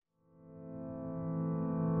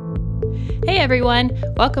Hey everyone,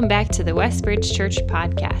 welcome back to the Westbridge Church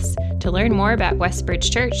podcast. To learn more about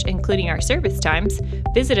Westbridge Church, including our service times,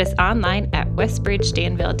 visit us online at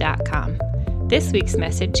westbridgedanville.com. This week's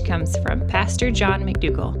message comes from Pastor John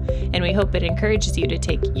McDougall, and we hope it encourages you to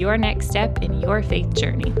take your next step in your faith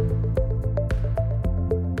journey.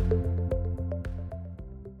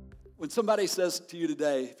 When somebody says to you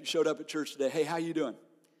today, if you showed up at church today, hey, how you doing?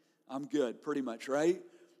 I'm good, pretty much, right?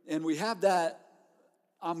 And we have that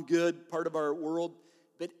I'm good part of our world,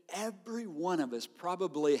 but every one of us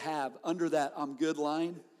probably have under that I'm good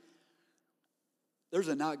line, there's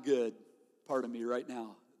a not good part of me right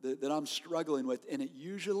now that I'm struggling with, and it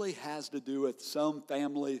usually has to do with some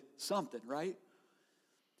family something, right?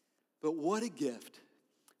 But what a gift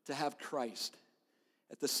to have Christ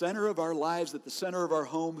at the center of our lives, at the center of our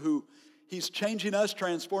home, who He's changing us,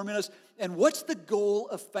 transforming us. And what's the goal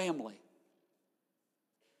of family?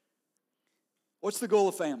 What's the goal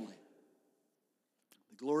of family?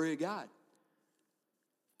 The glory of God.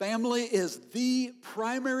 Family is the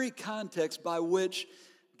primary context by which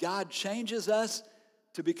God changes us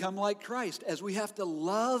to become like Christ, as we have to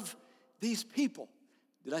love these people.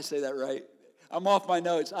 Did I say that right? I'm off my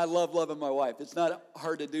notes. I love loving my wife. It's not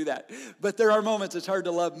hard to do that. But there are moments it's hard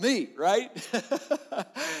to love me, right?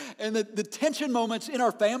 And the tension moments in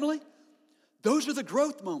our family, those are the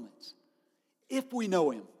growth moments. If we know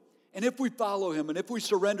Him, and if we follow Him, and if we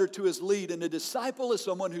surrender to His lead. And a disciple is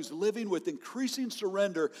someone who's living with increasing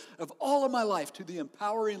surrender of all of my life to the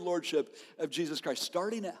empowering lordship of Jesus Christ,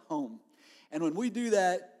 starting at home. And when we do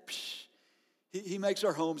that, He makes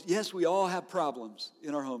our homes. Yes, we all have problems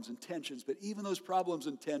in our homes and tensions, but even those problems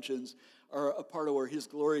and tensions are a part of where His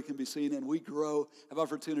glory can be seen, and we grow, have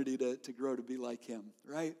opportunity to grow to be like Him,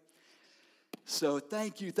 right? So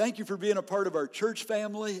thank you. Thank you for being a part of our church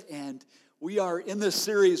family, and we are in this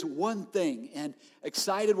series, One Thing, and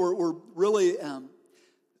excited. We're really,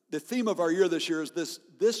 the theme of our year this year is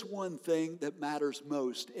this one thing that matters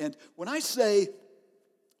most. And when I say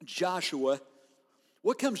Joshua,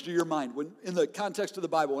 what comes to your mind when in the context of the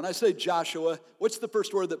Bible? When I say Joshua, what's the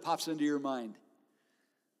first word that pops into your mind?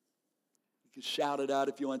 You can shout it out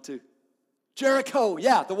if you want to. Jericho,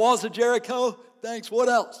 yeah, the walls of Jericho. Thanks. What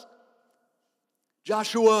else?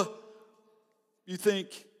 Joshua, you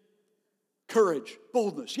think courage,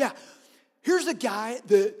 boldness. Yeah, here's a guy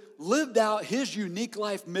that lived out his unique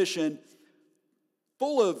life mission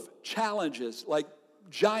full of challenges, like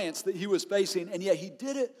giants that he was facing, and yet he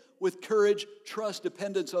did it with courage, trust,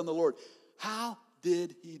 dependence on the Lord. How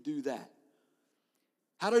did he do that?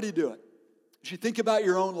 How did he do it? As you think about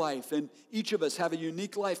your own life, and each of us have a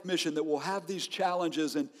unique life mission that will have these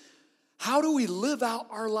challenges, and how do we live out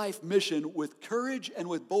our life mission with courage and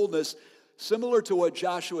with boldness, similar to what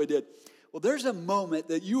Joshua did? Well, there's a moment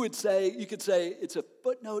that you could say it's a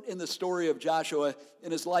footnote in the story of Joshua in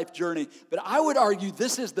his life journey, but I would argue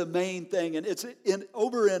this is the main thing, and it's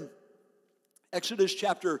over in Exodus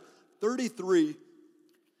chapter 33,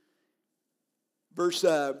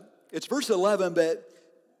 it's verse 11, but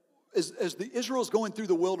as the Israel's going through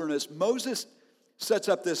the wilderness, Moses sets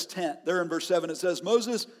up this tent. There in verse 7 it says,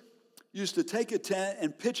 Moses used to take a tent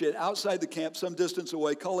and pitch it outside the camp some distance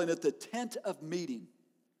away, calling it the tent of meeting.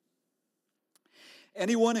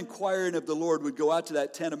 Anyone inquiring of the Lord would go out to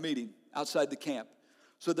that tent of meeting outside the camp.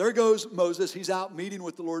 So there goes Moses. He's out meeting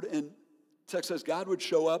with the Lord, and text says God would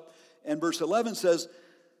show up. And verse 11 says,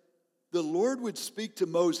 the Lord would speak to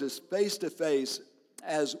Moses face to face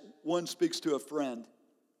as one speaks to a friend.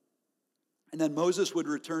 And then Moses would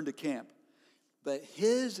return to camp. But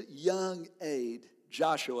his young aide,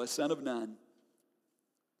 Joshua, son of Nun,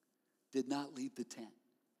 did not leave the tent.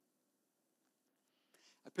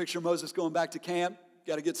 I picture Moses going back to camp.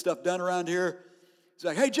 Got to get stuff done around here. He's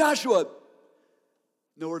like, hey, Joshua.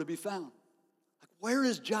 Nowhere to be found. Like, where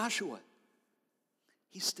is Joshua?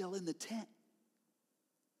 He's still in the tent.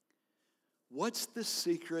 What's the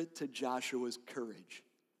secret to Joshua's courage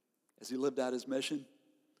as he lived out his mission?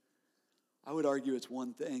 I would argue it's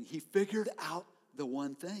one thing. He figured out the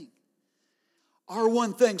one thing. Our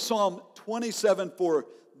one thing, Psalm 27:4,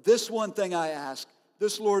 this one thing I ask,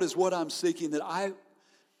 this, Lord, is what I'm seeking, that I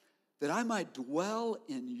might dwell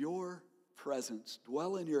in your presence,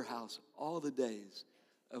 dwell in your house all the days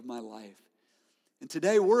of my life. And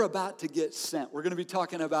today we're about to get sent. We're going to be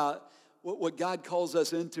talking about what God calls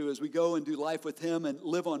us into as we go and do life with Him and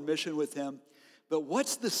live on mission with Him. But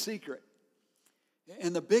what's the secret?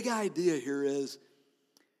 And the big idea here is,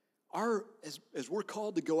 as we're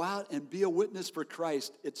called to go out and be a witness for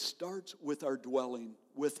Christ, it starts with our dwelling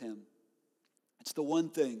with Him. It's the one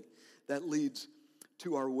thing that leads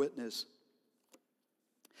to our witness.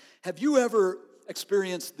 Have you ever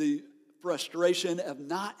experienced the frustration of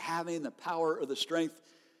not having the power or the strength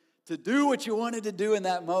to do what you wanted to do in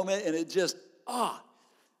that moment, and it just,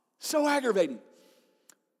 so aggravating.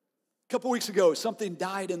 A couple weeks ago, something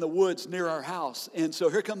died in the woods near our house, and so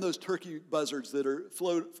here come those turkey buzzards that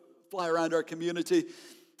fly around our community,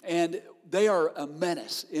 and they are a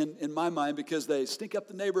menace in my mind because they stink up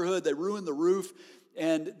the neighborhood, they ruin the roof,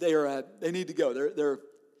 and they need to go. They're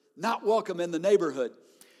not welcome in the neighborhood.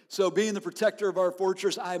 So being the protector of our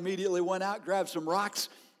fortress, I immediately went out, grabbed some rocks,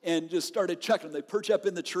 and just started chucking them. They perch up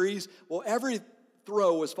in the trees. Well, every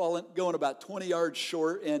throw was going about 20 yards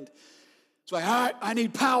short, and so all right, I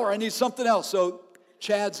need power. I need something else. So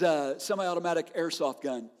Chad's semi-automatic airsoft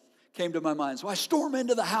gun came to my mind. So I storm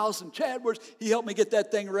into the house, and Chad, he helped me get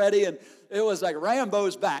that thing ready, and it was like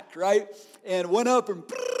Rambo's back, right? And went up and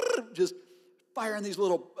just firing these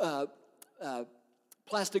little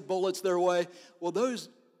plastic bullets their way. Well, those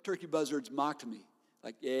turkey buzzards mocked me,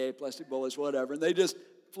 like, yeah, plastic bullets, whatever, and they just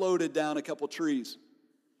floated down a couple trees.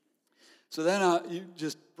 So then you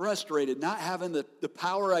just frustrated, not having the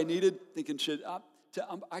power I needed, thinking,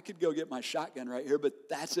 I could go get my shotgun right here, but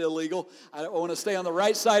that's illegal. I want to stay on the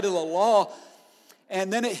right side of the law.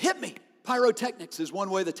 And then it hit me. Pyrotechnics is one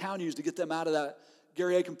way the town used to get them out of that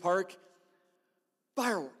Gary Aiken Park.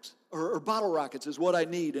 Fireworks or bottle rockets is what I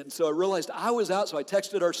need. And so I realized I was out, so I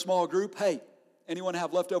texted our small group, hey, anyone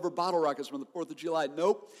have leftover bottle rockets from the 4th of July?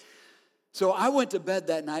 Nope. So I went to bed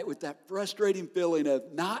that night with that frustrating feeling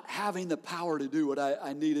of not having the power to do what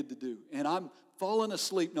I needed to do. And I'm falling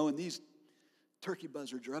asleep knowing these turkey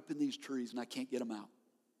buzzards are up in these trees and I can't get them out.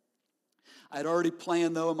 I'd already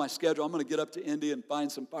planned, though, in my schedule, I'm going to get up to Indy and find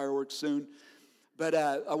some fireworks soon. But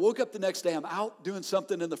I woke up the next day. I'm out doing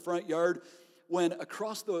something in the front yard when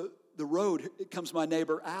across the road comes my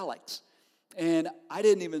neighbor, Alex. And I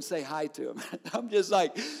didn't even say hi to him. I'm just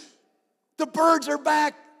like, the birds are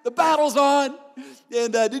back. The battle's on.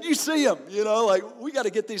 And did you see him? You know, like, we got to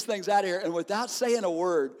get these things out of here. And without saying a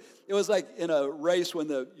word, it was like in a race when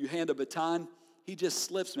you hand a baton, he just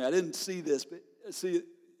slips me. I didn't see this, but see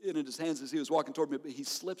it in his hands as he was walking toward me, but he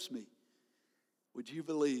slips me. Would you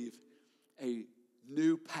believe a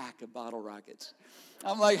new pack of bottle rockets?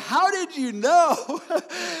 I'm like, how did you know?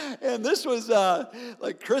 And this was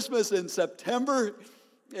like Christmas in September.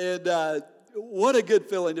 And what a good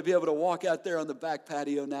feeling to be able to walk out there on the back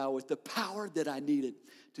patio now with the power that I needed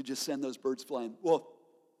to just send those birds flying. Well,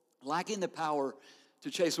 lacking the power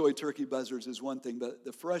to chase away turkey buzzards is one thing, but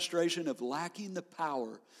the frustration of lacking the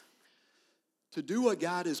power to do what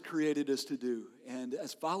God has created us to do. And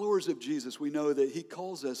as followers of Jesus, we know that he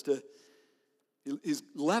calls us he's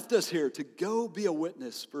left us here to go be a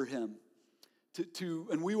witness for him.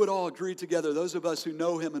 And we would all agree together, those of us who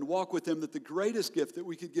know him and walk with him, that the greatest gift that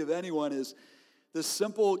we could give anyone is this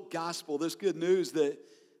simple gospel, this good news that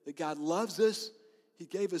God loves us, he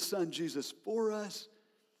gave his son Jesus for us,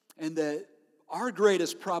 and that our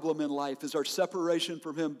greatest problem in life is our separation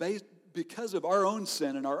from him because of our own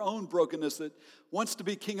sin and our own brokenness that wants to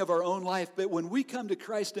be king of our own life. But when we come to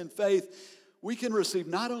Christ in faith, we can receive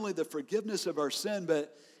not only the forgiveness of our sin,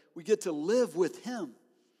 but we get to live with him,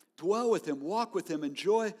 dwell with him, walk with him,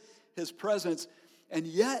 enjoy his presence. And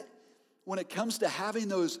yet, when it comes to having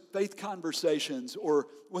those faith conversations, or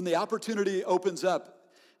when the opportunity opens up,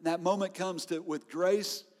 and that moment comes to, with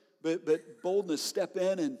grace, but boldness, step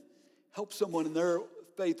in and help someone in their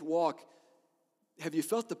faith walk, have you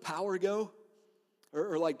felt the power go?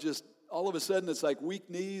 Or like just all of a sudden it's like weak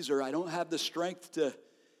knees, or I don't have the strength to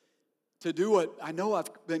do what I know I've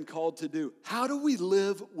been called to do. How do we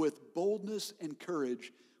live with boldness and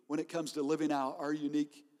courage when it comes to living out our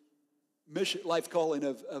unique mission, life calling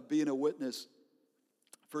of being a witness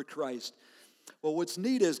for Christ? Well, what's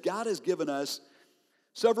neat is God has given us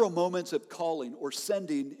several moments of calling or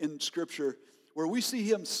sending in Scripture where we see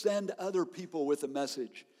him send other people with a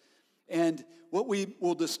message. And what we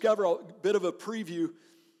will discover, a bit of a preview,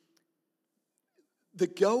 the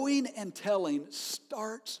going and telling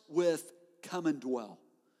starts with come and dwell.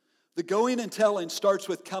 The going and telling starts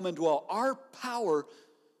with come and dwell. Our power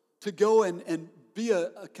to go and be a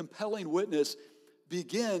compelling witness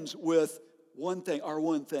begins with one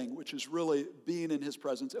thing, which is really being in his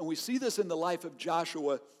presence. And we see this in the life of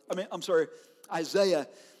Isaiah,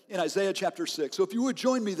 in Isaiah chapter 6. So if you would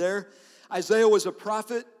join me there, Isaiah was a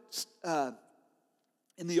prophet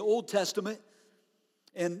in the Old Testament.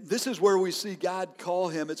 And this is where we see God call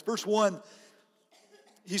him. It's verse 1.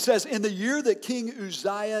 He says, in the year that King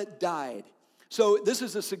Uzziah died. So this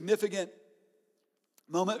is a significant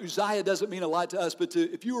moment. Uzziah doesn't mean a lot to us, but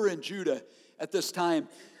if you were in Judah at this time,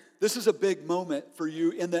 this is a big moment for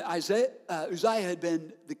you. In that Uzziah had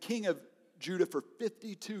been the king of Judah for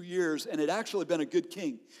 52 years and had actually been a good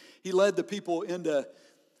king. He led the people into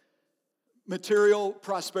material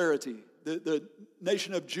prosperity. The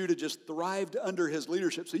nation of Judah just thrived under his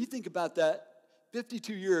leadership. So you think about that,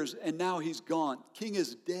 52 years, and now he's gone. King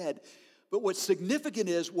is dead. But what's significant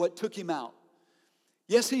is what took him out.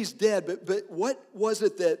 Yes, he's dead, but what was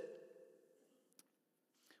it that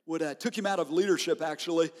took him out of leadership,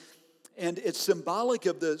 actually? And it's symbolic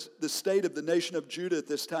of the state of the nation of Judah at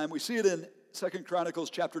this time. We see it in 2 Chronicles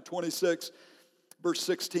chapter 26, verse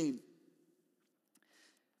 16.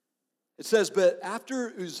 It says, but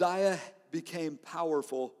after Uzziah became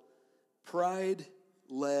powerful, pride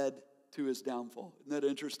led to his downfall. Isn't that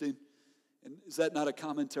interesting? And is that not a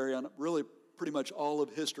commentary on really pretty much all of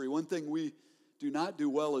history? One thing we do not do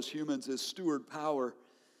well as humans is steward power.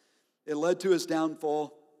 It led to his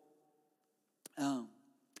downfall.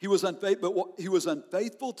 He was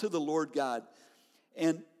unfaithful to the Lord God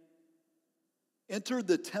and entered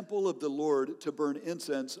the temple of the Lord to burn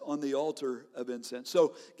incense on the altar of incense.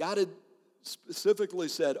 So God had specifically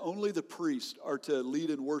said only the priests are to lead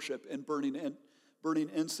in worship and burning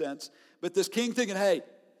incense. But this king thinking, hey,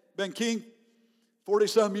 been king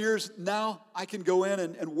 40-some years, now I can go in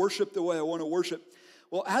and worship the way I want to worship.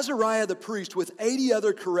 Well, Azariah the priest with 80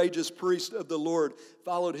 other courageous priests of the Lord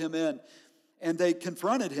followed him in. And they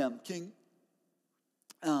confronted him. King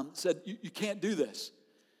said, you can't do this.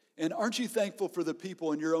 And aren't you thankful for the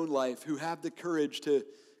people in your own life who have the courage to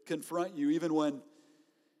confront you even when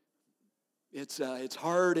it's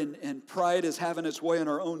hard and pride is having its way in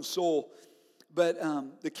our own soul? But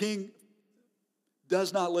the king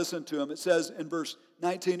does not listen to him. It says in verse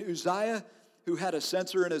 19, Uzziah, who had a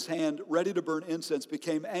censer in his hand ready to burn incense,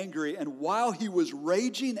 became angry. And while he was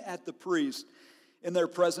raging at the priest in their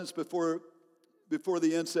presence before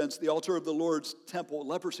the incense, the altar of the Lord's temple,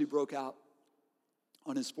 leprosy broke out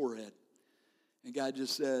on his forehead. And God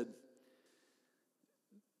just said,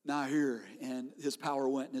 not here. And his power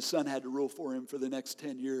went, and his son had to rule for him for the next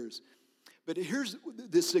 10 years. But here's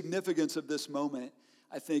the significance of this moment,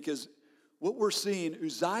 I think, is what we're seeing.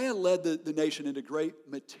 Uzziah led the nation into great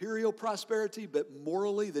material prosperity, but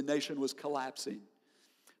morally the nation was collapsing.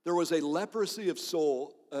 There was a leprosy of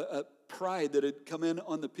soul, a pride that had come in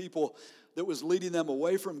on the people that was leading them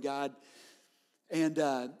away from God. And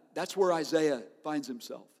that's where Isaiah finds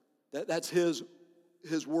himself. That's his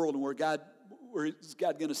world, and where is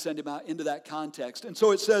God going to send him out into that context. And so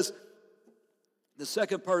it says, the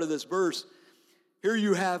second part of this verse, here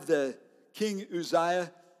you have the King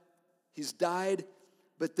Uzziah. He's died.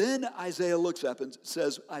 But then Isaiah looks up and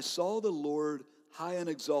says, I saw the Lord high and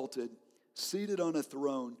exalted, seated on a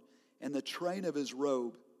throne, and the train of his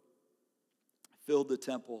robe filled the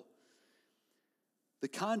temple. The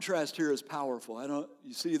contrast here is powerful.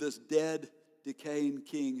 You see this dead, decaying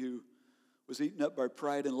king who was eaten up by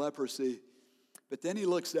pride and leprosy. But then he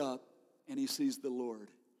looks up and he sees the Lord,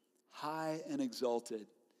 high and exalted.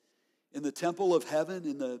 In the temple of heaven,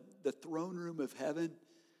 in the throne room of heaven,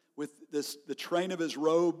 with the train of his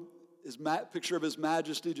robe, his picture of his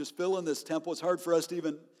majesty just filling this temple. It's hard for us to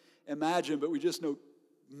even imagine, but we just know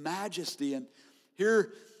majesty. And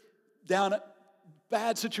here down,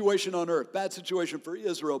 bad situation on earth, bad situation for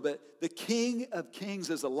Israel, but the King of Kings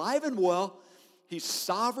is alive and well. He's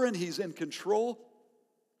sovereign, he's in control.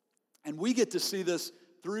 And we get to see this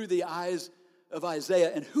through the eyes of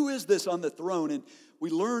Isaiah. And who is this on the throne? And we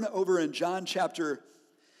learn over in John chapter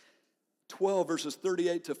 12, verses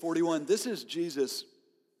 38 to 41, this is Jesus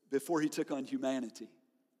before he took on humanity.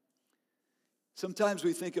 Sometimes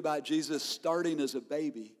we think about Jesus starting as a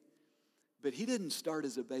baby, but he didn't start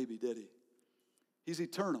as a baby, did he? He's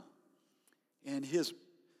eternal. And his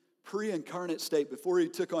pre-incarnate state, before he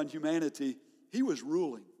took on humanity, he was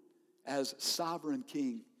ruling as sovereign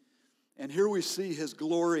king. And here we see his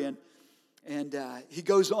glory, and he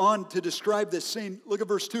goes on to describe this scene. Look at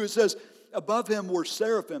verse 2. It says, above him were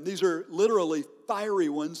seraphim. These are literally fiery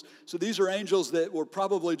ones. So these are angels that were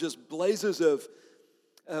probably just blazes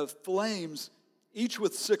of flames, each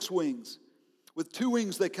with 6 wings. With 2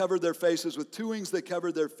 wings they covered their faces, with 2 wings they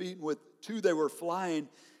covered their feet, and with 2 they were flying.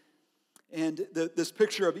 And this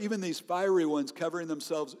picture of even these fiery ones covering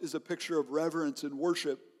themselves is a picture of reverence and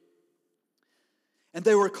worship. And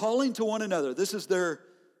they were calling to one another. This is their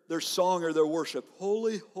song or their worship.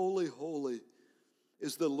 Holy, holy, holy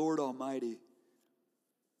is the Lord Almighty.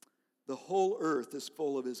 The whole earth is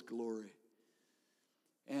full of his glory.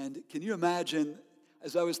 And can you imagine,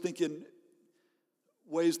 as I was thinking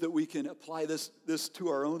ways that we can apply this to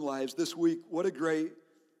our own lives this week, what a great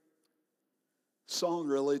song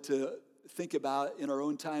really to think about in our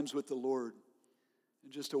own times with the Lord.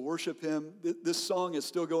 and just to worship him. This song is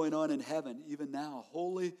still going on in heaven, even now.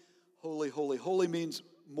 Holy, holy, holy. Holy means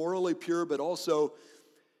morally pure, but also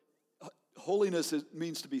holiness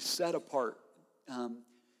means to be set apart,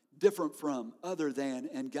 different from, other than.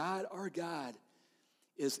 And God, our God,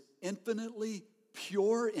 is infinitely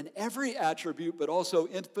pure in every attribute, but also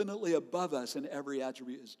infinitely above us in every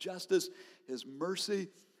attribute. His justice, his mercy,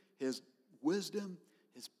 his wisdom,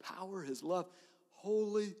 his power, his love.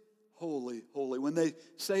 Holy, holy, holy. When they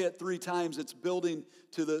say it 3 times, it's building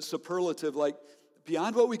to the superlative, like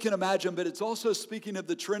beyond what we can imagine, but it's also speaking of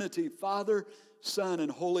the Trinity, Father, Son,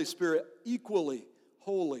 and Holy Spirit, equally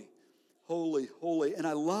holy, holy, holy. And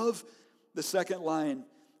I love the second line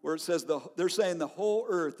where it says, they're saying the whole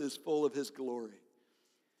earth is full of his glory.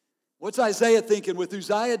 What's Isaiah thinking? With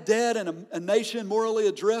Uzziah dead and a nation morally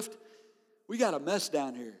adrift, we got a mess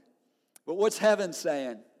down here. But what's heaven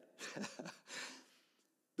saying?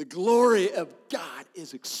 The glory of God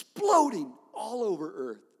is exploding all over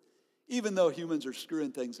earth, even though humans are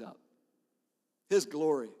screwing things up. His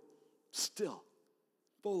glory still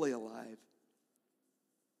fully alive.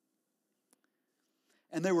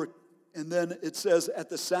 And then it says, at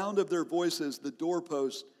the sound of their voices, the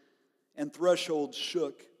doorpost and threshold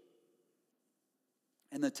shook,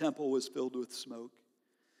 and the temple was filled with smoke.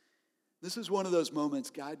 This is one of those moments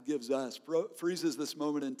God gives us, freezes this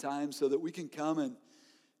moment in time so that we can come and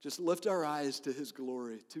just lift our eyes to his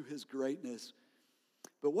glory, to his greatness.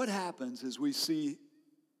 But what happens is we see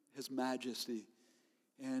his majesty.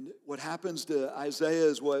 And what happens to Isaiah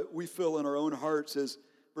is what we feel in our own hearts. As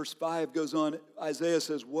verse 5 goes on, Isaiah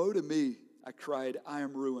says, woe to me, I cried, I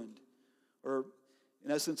am ruined. Or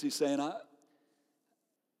in essence, he's saying,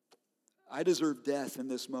 I deserve death in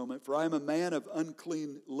this moment, for I am a man of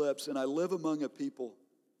unclean lips, and I live among a people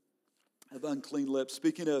of unclean lips.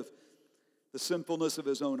 Speaking of the sinfulness of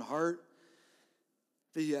his own heart,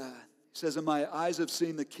 he says, and my eyes have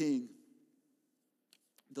seen the King,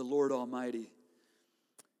 the Lord Almighty.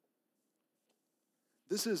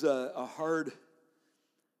 This is a hard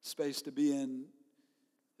space to be in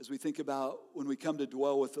as we think about when we come to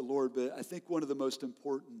dwell with the Lord, but I think one of the most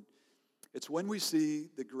important, it's when we see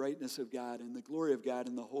the greatness of God and the glory of God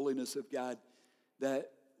and the holiness of God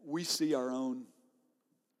that we see our own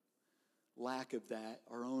lack of that,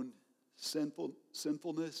 our own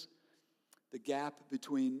sinfulness, the gap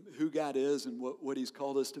between who God is and what he's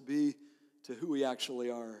called us to be to who we actually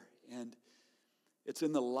are. And it's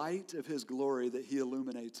in the light of his glory that he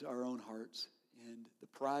illuminates our own hearts. And the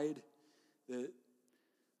pride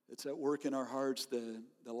that's at work in our hearts, the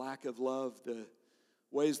lack of love, the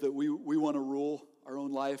ways that we want to rule our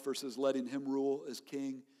own life versus letting him rule as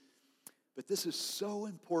king. But this is so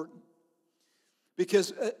important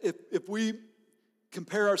because if we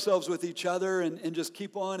compare ourselves with each other and just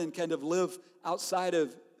keep on and kind of live outside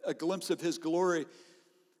of a glimpse of his glory,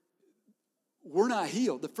 we're not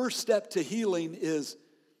healed. The first step to healing is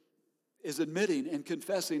admitting and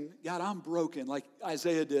confessing, God, I'm broken, like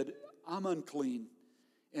Isaiah did. I'm unclean,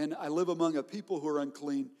 and I live among a people who are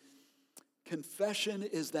unclean. Confession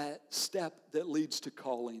is that step that leads to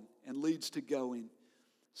calling and leads to going.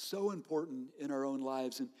 So important in our own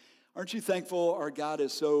lives. And aren't you thankful our God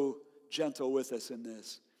is so gentle with us in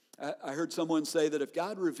this? I heard someone say that if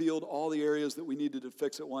God revealed all the areas that we needed to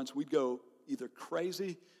fix at once, we'd go either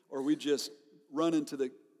crazy or we'd just run into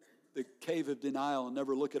the cave of denial and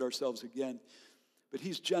never look at ourselves again. But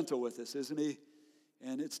he's gentle with us, isn't he?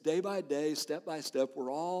 And it's day by day, step by step.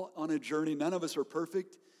 We're all on a journey. None of us are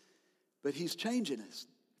perfect. But he's changing us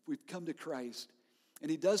if we've come to Christ.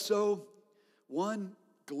 And he does so one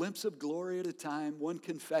glimpse of glory at a time, one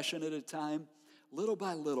confession at a time. Little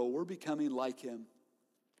by little, we're becoming like him.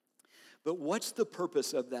 But what's the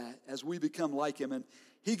purpose of that as we become like him? And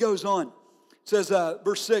he goes on. It says,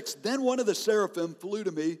 verse 6, then one of the seraphim flew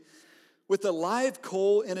to me with a live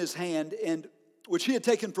coal in his hand, and which he had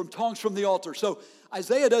taken from tongs from the altar. So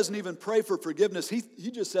Isaiah doesn't even pray for forgiveness.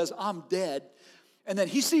 He just says, I'm dead. And then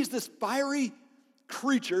he sees this fiery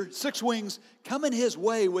creature, 6 wings, coming his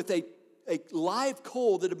way with a live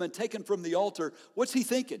coal that had been taken from the altar. What's he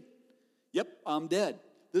thinking? Yep, I'm dead.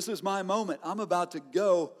 This is my moment. I'm about to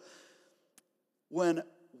go. When it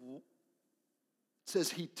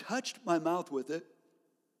says he touched my mouth with it,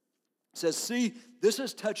 it says, see, this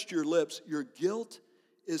has touched your lips. Your guilt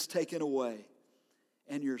is taken away,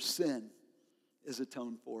 and your sin is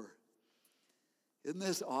atoned for. Isn't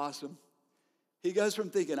this awesome? He goes from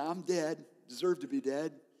thinking, I'm dead, deserve to be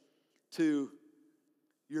dead, to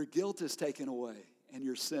your guilt is taken away and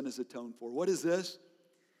your sin is atoned for. What is this?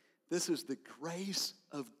 This is the grace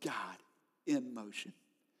of God in motion.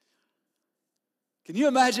 Can you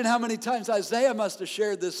imagine how many times Isaiah must have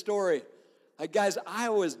shared this story? Like, guys, I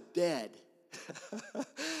was dead.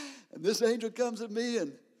 And this angel comes at me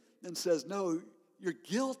and says, no, your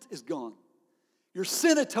guilt is gone. Your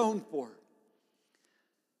sin atoned for.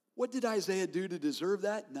 What did Isaiah do to deserve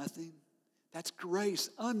that? Nothing. That's grace,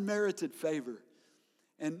 unmerited favor.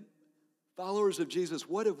 And followers of Jesus,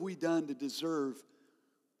 what have we done to deserve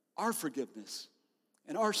our forgiveness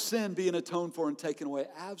and our sin being atoned for and taken away?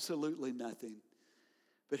 Absolutely nothing.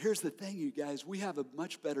 But here's the thing, you guys. We have a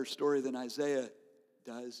much better story than Isaiah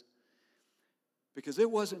does. Because it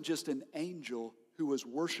wasn't just an angel who was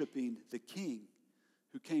worshiping the king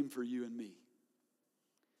who came for you and me.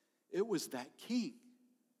 It was that king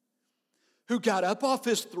who got up off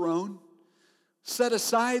his throne, set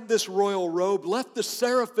aside this royal robe, left the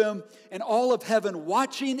seraphim and all of heaven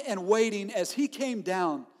watching and waiting as he came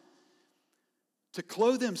down to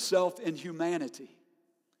clothe himself in humanity,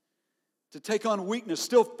 to take on weakness,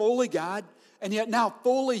 still fully God, and yet now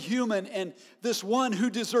fully human. And this one who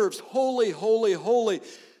deserves holy, holy, holy,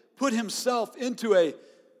 put himself into a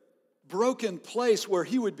broken place where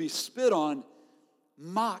he would be spit on,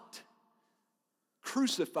 mocked,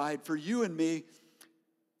 crucified for you and me,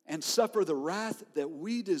 and suffer the wrath that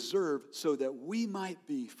we deserve so that we might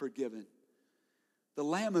be forgiven. The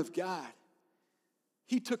Lamb of God.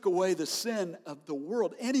 He took away the sin of the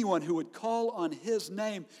world. Anyone who would call on his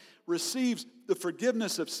name receives the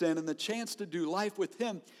forgiveness of sin and the chance to do life with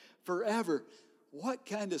him forever. What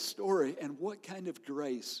kind of story and what kind of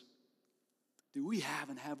grace do we have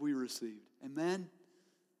and have we received? Amen?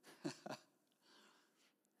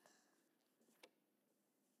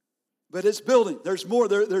 But it's building. There's more.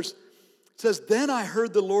 It says, then I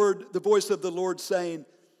heard the voice of the Lord saying,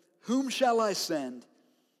 whom shall I send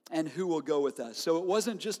and who will go with us? So it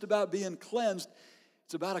wasn't just about being cleansed.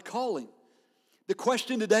 It's about a calling. The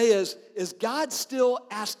question today is God still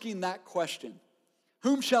asking that question?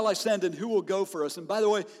 Whom shall I send and who will go for us? And by the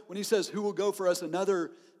way, when he says who will go for us,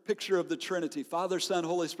 another picture of the Trinity, Father, Son,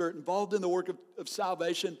 Holy Spirit, involved in the work of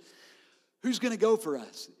salvation. Who's going to go for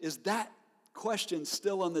us? Is that question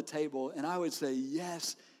still on the table? And I would say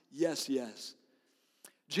yes, yes, yes.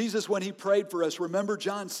 Jesus, when he prayed for us, remember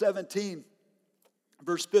John 17,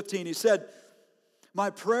 verse 15, he said, my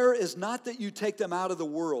prayer is not that you take them out of the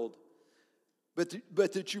world,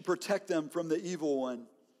 but that you protect them from the evil one.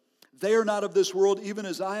 They are not of this world, even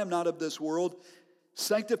as I am not of this world.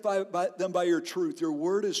 Sanctify them by your truth. Your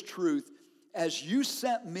word is truth. As you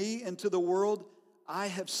sent me into the world, I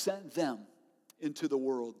have sent them into the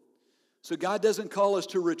world. So God doesn't call us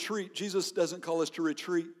to retreat. Jesus doesn't call us to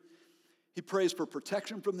retreat. He prays for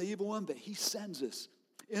protection from the evil one, but he sends us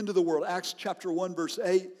into the world. Acts chapter 1, verse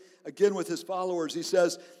 8, again with his followers, he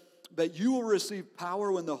says, but you will receive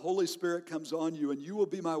power when the Holy Spirit comes on you, and you will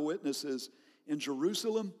be my witnesses in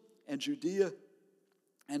Jerusalem and Judea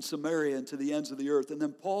and Samaria and to the ends of the earth. And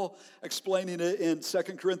then Paul explaining it in 2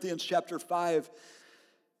 Corinthians chapter 5,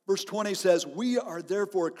 verse 20 says, we are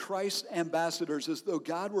therefore Christ's ambassadors, as though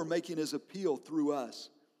God were making his appeal through us.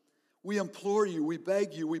 We implore you, we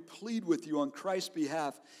beg you, we plead with you on Christ's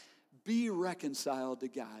behalf, be reconciled to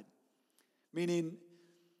God. Meaning,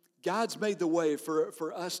 God's made the way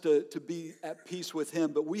for us to be at peace with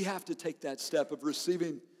him, but we have to take that step of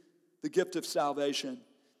receiving the gift of salvation.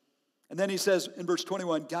 And then he says in verse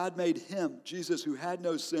 21, God made him, Jesus, who had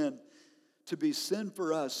no sin, to be sin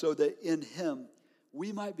for us, so that in him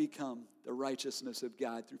we might become the righteousness of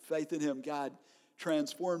God. Through faith in him, God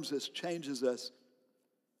transforms us, changes us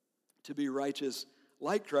to be righteous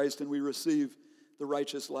like Christ, and we receive the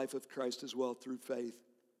righteous life of Christ as well through faith.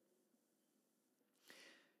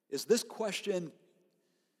 Is this question,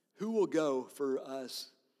 who will go for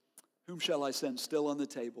us? Whom shall I send? Still on the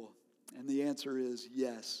table? And the answer is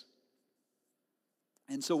yes.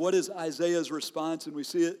 And so what is Isaiah's response? And we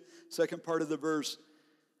see it, second part of the verse.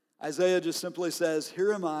 Isaiah just simply says,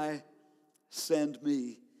 here am I, send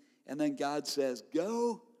me. And then God says,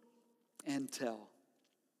 go and tell.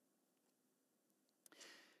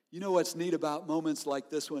 You know what's neat about moments like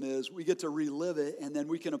this one is we get to relive it, and then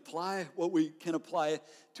we can apply what we can apply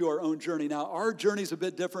to our own journey. Now, our journey's a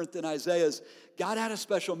bit different than Isaiah's. God had a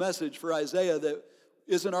special message for Isaiah that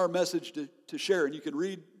isn't our message to share, and you can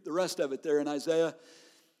read the rest of it there in Isaiah.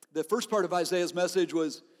 The first part of Isaiah's message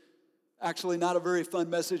was actually not a very fun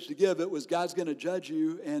message to give. It was God's going to judge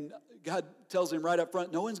you, and God tells him right up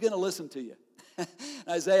front, no one's going to listen to you.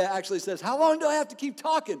 Isaiah actually says, how long do I have to keep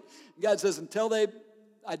talking? And God says, until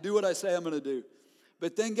I do what I say I'm going to do.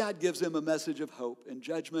 But then God gives him a message of hope and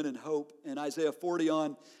judgment and hope. In Isaiah 40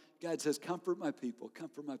 on, God says, comfort my people,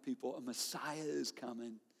 a Messiah is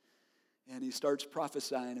coming. And he starts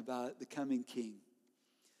prophesying about the coming king.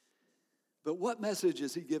 But what message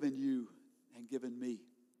has he given you and given me?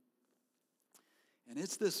 And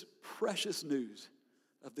it's this precious news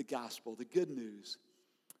of the gospel, the good news.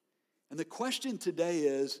 And the question today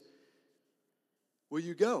is, will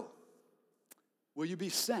you go? Will you be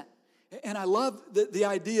sent? And I love the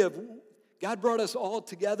idea of God brought us all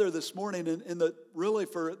together this morning really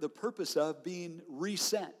for the purpose of being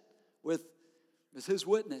resent as his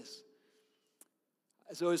witness.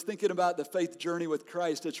 So I was thinking about the faith journey with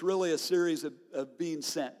Christ. It's really a series of being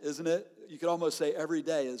sent, isn't it? You could almost say every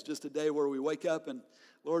day is just a day where we wake up and,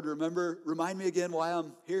 Lord, remind me again why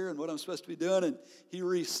I'm here and what I'm supposed to be doing, and he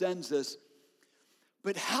resends us.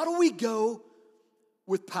 But how do we go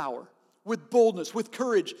with power, with boldness, with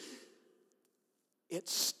courage? It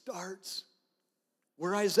starts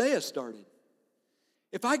where Isaiah started.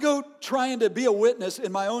 If I go trying to be a witness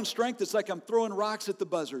in my own strength, it's like I'm throwing rocks at the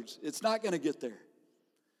buzzards. It's not going to get there.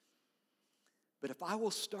 But if I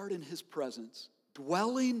will start in his presence,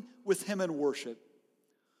 dwelling with him in worship,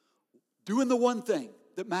 doing the one thing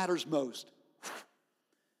that matters most,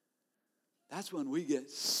 that's when we get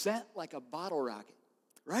sent like a bottle rocket,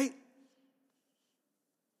 right?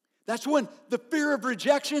 That's when the fear of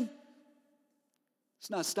rejection, it's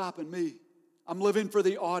not stopping me. I'm living for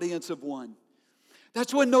the audience of one.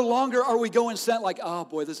 That's when no longer are we going sent like, oh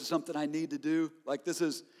boy, this is something I need to do. Like this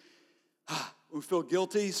is, we feel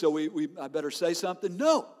guilty, so I better say something.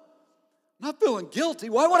 No, I'm not feeling guilty.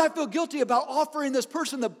 Why would I feel guilty about offering this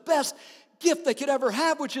person the best gift they could ever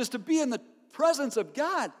have, which is to be in the presence of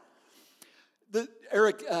God?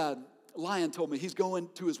 Eric Lyon told me he's going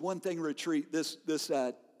to his one thing retreat this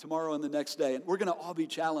tomorrow and the next day, and we're going to all be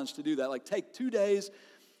challenged to do that. Like take 2 days,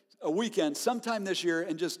 a weekend, sometime this year,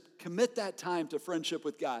 and just commit that time to friendship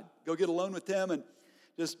with God. Go get alone with him and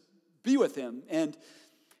just be with him. And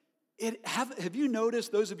have you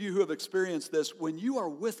noticed, those of you who have experienced this, when you are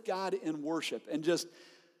with God in worship and just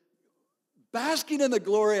basking in the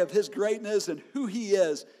glory of his greatness and who he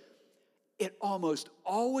is, it almost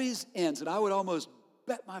always ends. And I would almost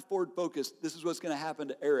bet my Ford Focus this is what's going to happen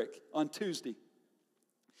to Eric on Tuesday.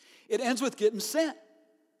 It ends with getting sent.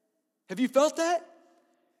 Have you felt that?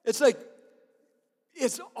 It's like,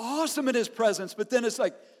 it's awesome in his presence, but then it's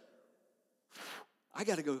like, I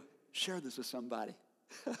got to go share this with somebody.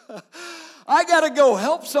 I got to go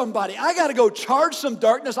help somebody. I got to go charge some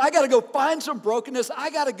darkness. I got to go find some brokenness. I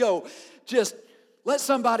got to go just let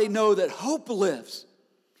somebody know that hope lives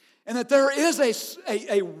and that there is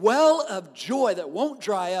a well of joy that won't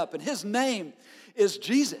dry up, and his name is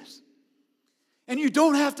Jesus. And you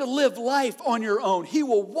don't have to live life on your own. He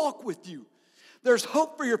will walk with you. There's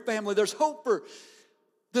hope for your family. There's hope for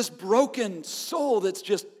this broken soul that's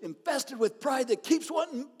just infested with pride that keeps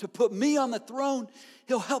wanting to put me on the throne.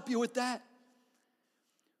 He'll help you with that.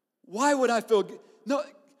 Why would I feel? No,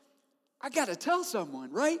 I got to tell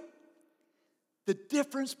someone, right? The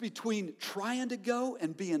difference between trying to go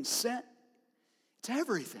and being sent, it's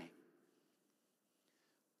everything.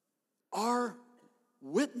 Our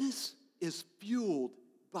witness is fueled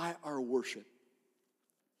by our worship.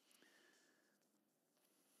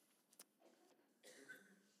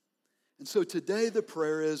 And so today the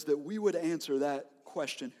prayer is that we would answer that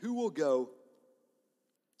question, who will go?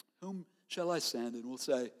 Whom shall I send? And we'll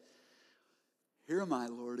say, here am I,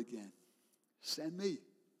 Lord, again. Send me.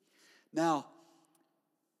 Now,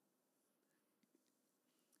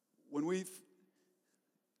 when we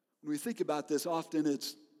think about this, often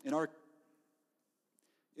it's in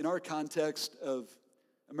our context of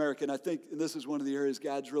America, and I think, and this is one of the areas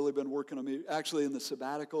God's really been working on me. Actually, in the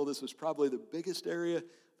sabbatical, this was probably the biggest area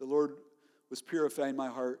the Lord was purifying my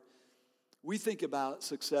heart. We think about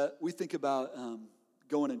success. We think about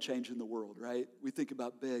going and changing the world, right? We think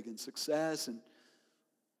about big and success and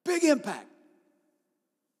big impact.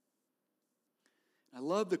 I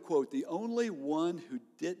love the quote, the only one who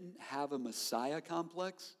didn't have a Messiah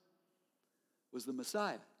complex was the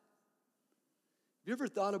Messiah. Have you ever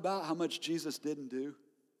thought about how much Jesus didn't do?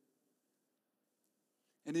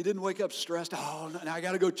 And he didn't wake up stressed, oh, now I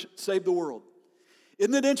got to go save the world.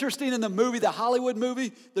 Isn't it interesting in the movie, the Hollywood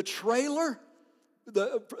movie, the trailer,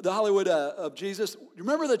 the Hollywood of Jesus? You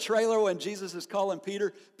remember the trailer when Jesus is calling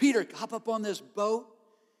Peter, Peter, hop up on this boat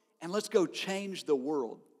and let's go change the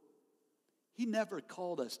world. He never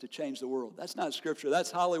called us to change the world. That's not Scripture.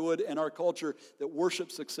 That's Hollywood and our culture that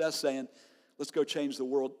worships success saying, let's go change the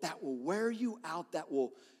world. That will wear you out. That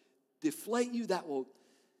will deflate you.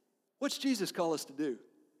 What's Jesus call us to do?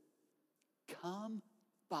 Come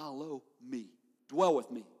follow me. Dwell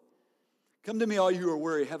with me. Come to me, all you who are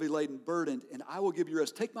weary, heavy laden, burdened, and I will give you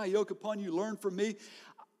rest. Take my yoke upon you, learn from me.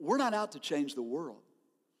 We're not out to change the world.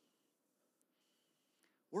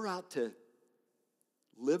 We're out to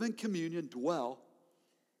live in communion, dwell,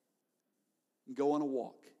 and go on a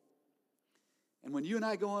walk. And when you and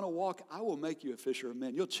I go on a walk, I will make you a fisher of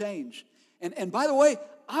men. You'll change. And by the way,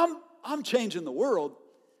 I'm changing the world,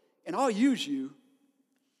 and I'll use you,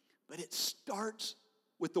 but it starts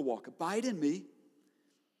with the walk. Abide in me,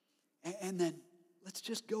 and then let's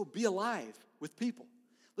just go be alive with people.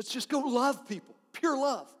 Let's just go love people, pure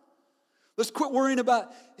love. Let's quit worrying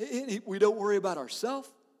about, we don't worry about ourselves.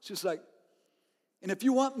 It's just like, and if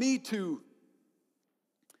you want me to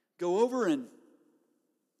go over and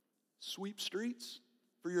sweep streets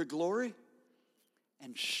for your glory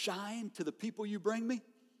and shine to the people you bring me,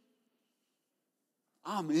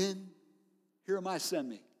 I'm in. Here am I, send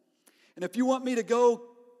me. And if you want me to go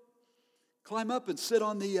climb up and sit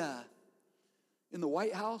on the in the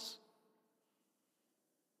White House,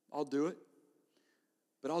 I'll do it.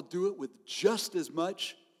 But I'll do it with just as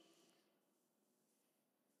much.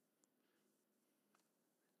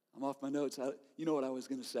 I'm off my notes. You know what I was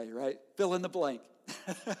going to say, right? Fill in the blank.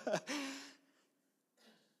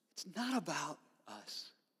 It's not about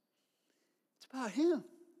us. It's about Him.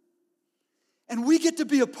 And we get to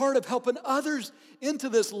be a part of helping others into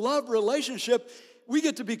this love relationship. We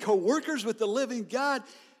get to be co-workers with the living God,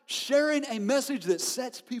 sharing a message that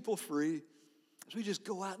sets people free as we just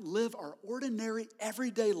go out and live our ordinary,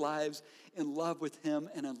 everyday lives in love with Him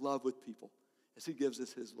and in love with people as He gives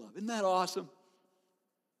us His love. Isn't that awesome?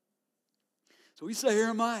 So we say, here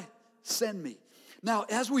am I, send me. Now,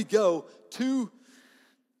 as we go, 2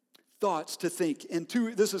 thoughts to think, and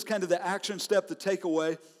 2, this is kind of the action step, the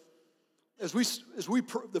takeaway.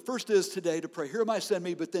 The first is today to pray, here am I, send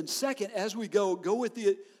me. But then second, as we go with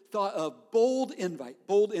the thought of bold invite,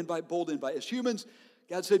 bold invite, bold invite. As humans,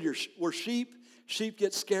 God said we're sheep. Sheep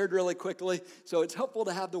get scared really quickly, so it's helpful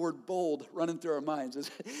to have the word bold running through our minds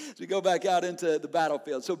as we go back out into the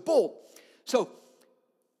battlefield. So bold. So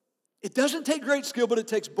it doesn't take great skill, but it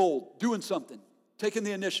takes bold, doing something, taking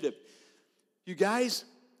the initiative. You guys,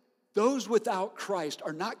 those without Christ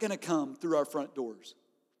are not going to come through our front doors.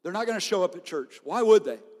 They're not going to show up at church. Why would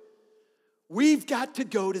they? We've got to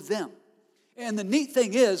go to them. And the neat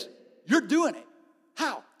thing is, you're doing it.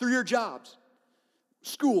 How? Through your jobs,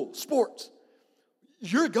 school, sports.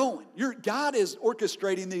 You're going. God is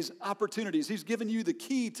orchestrating these opportunities. He's given you the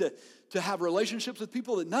key to have relationships with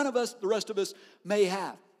people that none of us, the rest of us, may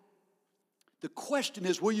have. The question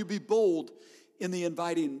is, will you be bold in the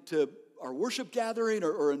inviting to our worship gathering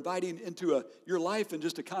or inviting into your life and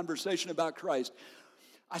just a conversation about Christ?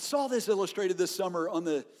 I saw this illustrated this summer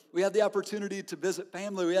we had the opportunity to visit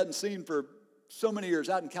family we hadn't seen for so many years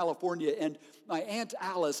out in California, and my Aunt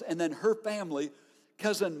Alice and then her family,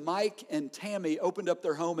 cousin Mike and Tammy, opened up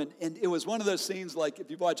their home, and it was one of those scenes like if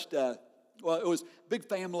you watched, it was big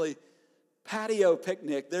family patio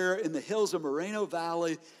picnic there in the hills of Moreno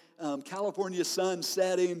Valley, California sun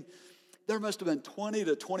setting. There must have been 20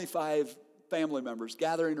 to 25 family members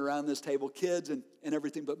gathering around this table, kids and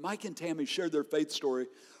everything. But Mike and Tammy shared their faith story,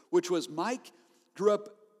 which was Mike grew up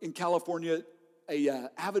in California, a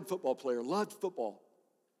avid football player, loved football,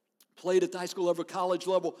 played at the high school level, college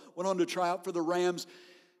level, went on to try out for the Rams.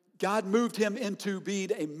 God moved him into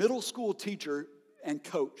being a middle school teacher and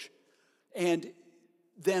coach. And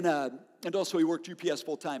then, and also he worked UPS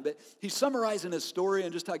full time. But he's summarizing his story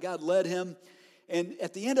and just how God led him. And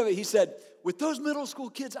at the end of it, he said, with those middle school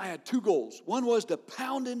kids, I had 2 goals. One was to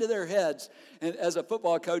pound into their heads, and as a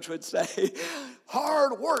football coach would say,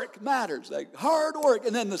 hard work matters, like hard work.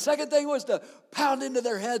 And then the second thing was to pound into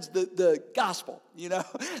their heads the gospel,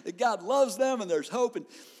 that God loves them and there's hope.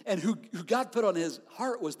 And who God put on his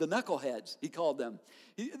heart was the knuckleheads, he called them.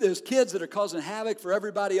 Those kids that are causing havoc for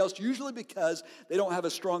everybody else, usually because they don't have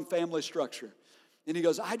a strong family structure. And he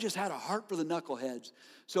goes, I just had a heart for the knuckleheads.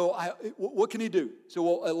 So what can he do?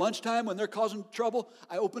 So at lunchtime when they're causing trouble,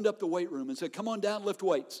 I opened up the weight room and said, come on down, lift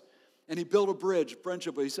weights. And he built a bridge,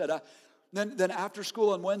 friendship. He said, then after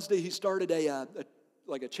school on Wednesday, he started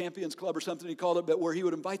like a champions club or something he called it, but where he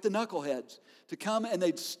would invite the knuckleheads to come and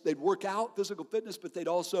they'd work out physical fitness, but they'd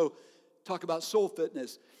also talk about soul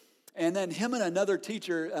fitness. And then him and another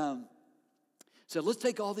teacher said, let's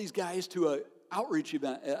take all these guys to a outreach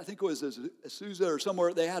event. I think it was Azusa or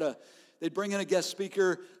somewhere. They'd bring in a guest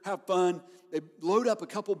speaker, have fun. They'd load up a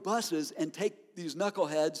couple buses and take these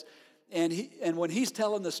knuckleheads. And when he's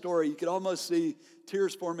telling the story, you could almost see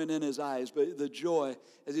tears forming in his eyes. But the joy,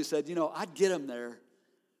 as he said, I'd get them there,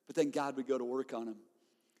 but then God would go to work on them.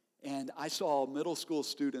 And I saw middle school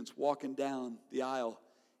students walking down the aisle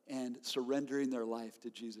and surrendering their life to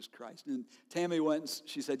Jesus Christ. And Tammy went and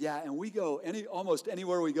she said, yeah, and we go almost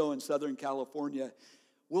anywhere we go in Southern California,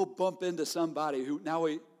 we'll bump into somebody who now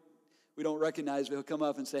we don't recognize, but he'll come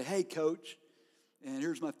up and say, hey, coach, and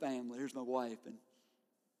here's my family, here's my wife. And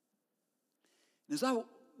as I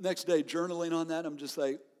next day journaling on that, I'm just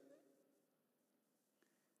like,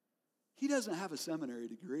 he doesn't have a seminary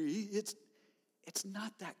degree. It's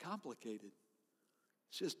not that complicated.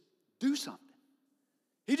 It's just do something.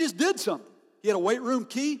 He just did something. He had a weight room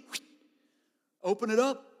key. Open it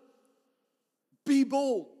up. Be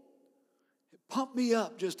bold. It pumped me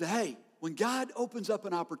up just to, hey, when God opens up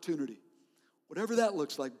an opportunity, whatever that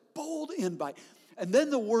looks like, bold invite. And then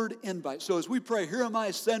the word invite. So as we pray, here am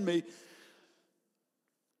I, send me,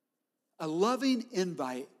 a loving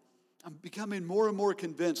invite. I'm becoming more and more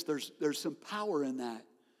convinced there's some power in that.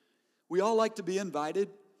 We all like to be invited,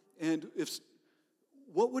 and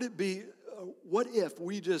what would it be, what if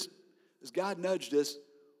we just, as God nudged us,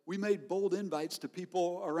 we made bold invites to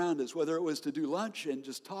people around us, whether it was to do lunch and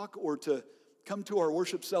just talk or to come to our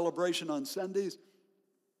worship celebration on Sundays.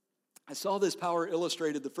 I saw this power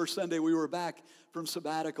illustrated the first Sunday we were back from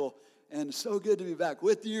sabbatical, and so good to be back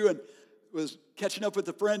with you, and was catching up with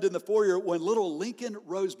a friend in the foyer when little Lincoln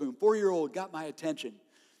Roseboom, 4-year-old, got my attention.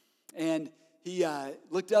 And he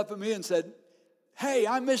looked up at me and said, hey,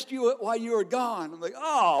 I missed you while you were gone. I'm like,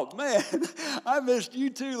 oh, man, I missed you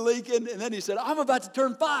too, Lincoln. And then he said, I'm about to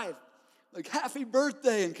turn 5. Like, happy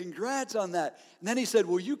birthday and congrats on that. And then he said,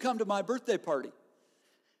 will you come to my birthday party?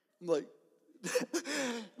 I'm like,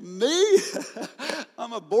 me?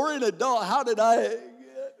 I'm a boring adult. How did I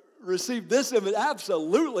receive this?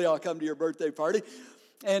 Absolutely, I'll come to your birthday party.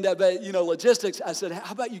 And but logistics, I said,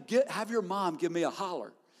 how about you have your mom give me a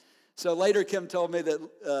holler? So later Kim told me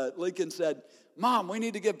that Lincoln said, Mom, we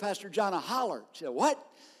need to give Pastor John a holler. She said, what?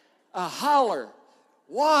 A holler.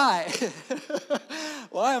 Why?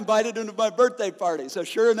 Well, I invited him to my birthday party. So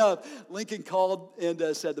sure enough, Lincoln called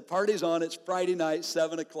and said, the party's on. It's Friday night,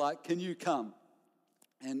 7 o'clock. Can you come?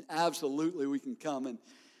 And absolutely we can come. And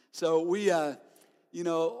so we,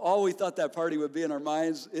 all we thought that party would be in our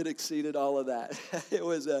minds, it exceeded all of that. It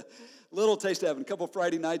was a little taste of heaven. A couple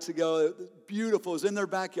Friday nights ago, it was beautiful. It was in their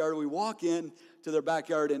backyard. We walk in to their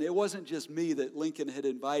backyard, and it wasn't just me that Lincoln had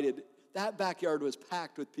invited. That backyard was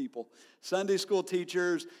packed with people. Sunday school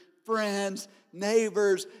teachers, friends,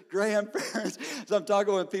 neighbors, grandparents. So I'm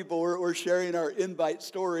talking with people. We're sharing our invite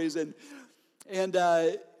stories.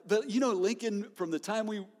 But Lincoln, from the time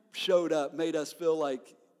we showed up, made us feel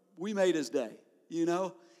like we made his day.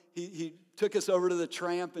 He took us over to the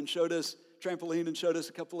trampoline and showed us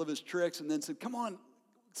a couple of his tricks, and then said, come on,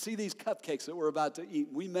 see these cupcakes that we're about to eat.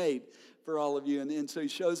 We made for all of you. And so he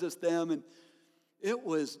shows us them, and it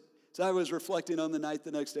was, so I was reflecting on the night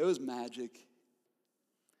the next day. It was magic.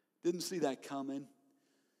 Didn't see that coming.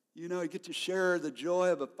 You get to share the joy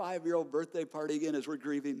of a 5-year-old birthday party again as we're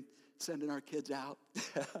grieving, sending our kids out.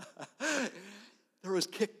 There was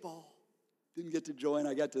kickball. Didn't get to join.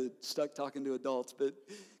 I got stuck talking to adults, but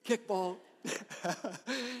kickball,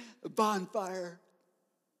 a bonfire,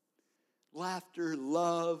 laughter,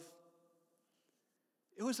 love.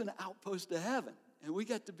 It was an outpost to heaven, and we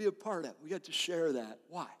got to be a part of it. We got to share that.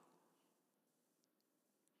 Why?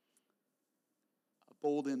 A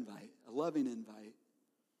bold invite, a loving invite.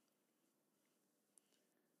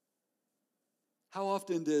 How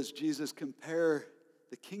often does Jesus compare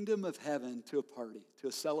the kingdom of heaven to a party, to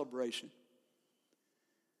a celebration?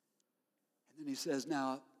 And then he says,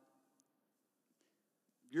 now,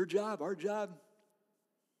 your job, our job,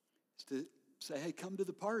 is to say, hey, come to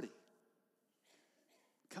the party.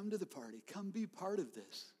 Come to the party. Come be part of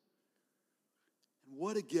this. And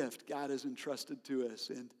what a gift God has entrusted to us.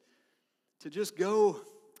 And to just go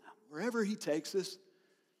wherever he takes us,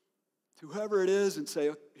 to whoever it is, and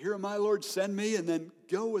say, here am I, Lord, send me, and then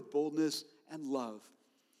go with boldness and love.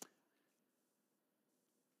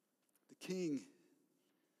 The King,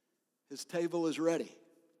 his table is ready.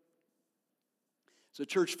 So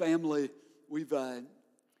church family,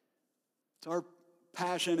 it's our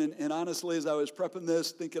passion, and honestly, as I was prepping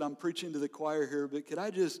this, thinking I'm preaching to the choir here, but could I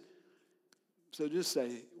just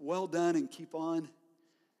say, well done and keep on.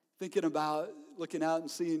 Thinking about looking out and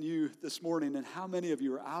seeing you this morning, and how many of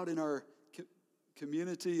you are out in our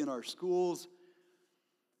community, in our schools,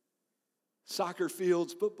 soccer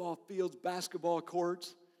fields, football fields, basketball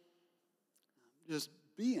courts, just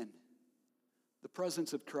being the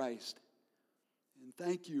presence of Christ. And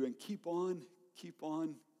thank you, and keep on, keep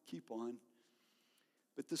on, keep on.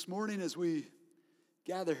 But this morning as we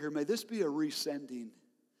gather here, may this be a resending.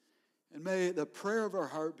 And may the prayer of our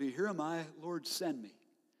heart be, here am I, Lord, send me.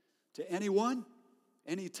 To anyone,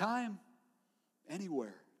 anytime,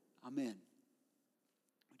 anywhere. Amen.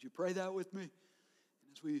 Would you pray that with me?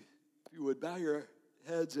 And if you would bow your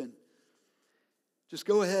heads and just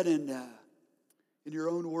go ahead and, in your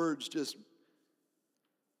own words, just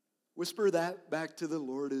whisper that back to the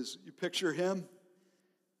Lord as you picture him.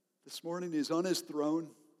 This morning, he's on his throne.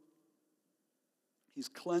 He's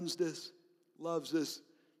cleansed us, loves us.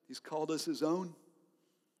 He's called us his own.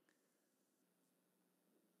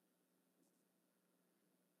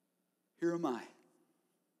 Here am I.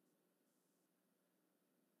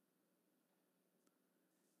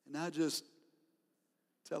 And now just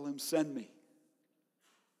tell him, send me.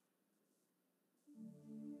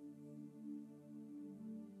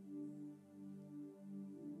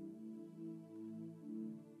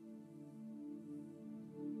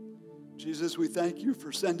 Jesus, we thank you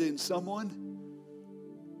for sending someone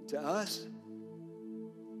to us.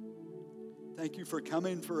 Thank you for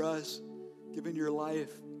coming for us, giving your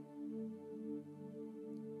life.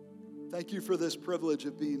 Thank you for this privilege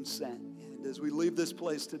of being sent. And as we leave this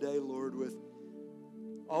place today, Lord, with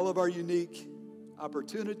all of our unique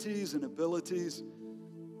opportunities and abilities,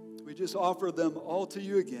 we just offer them all to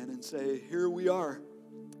you again and say, here we are,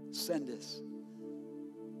 send us.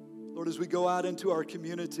 Lord, as we go out into our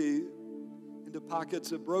community, into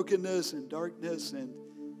pockets of brokenness and darkness and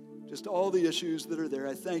just all the issues that are there,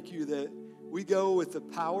 I thank you that we go with the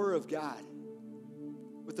power of God,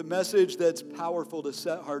 with the message that's powerful to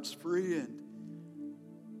set hearts free and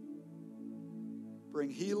bring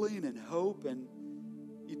healing and hope and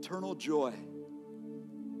eternal joy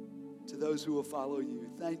to those who will follow you.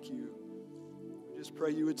 Thank you. We just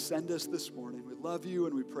pray you would send us this morning. We love you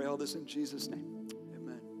and we pray all this in Jesus' name.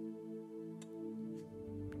 Amen.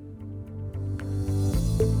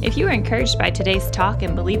 If you were encouraged by today's talk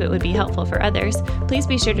and believe it would be helpful for others, please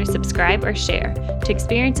be sure to subscribe or share. To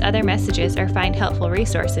experience other messages or find helpful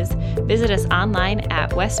resources, visit us online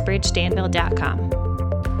at westbridgedanville.com.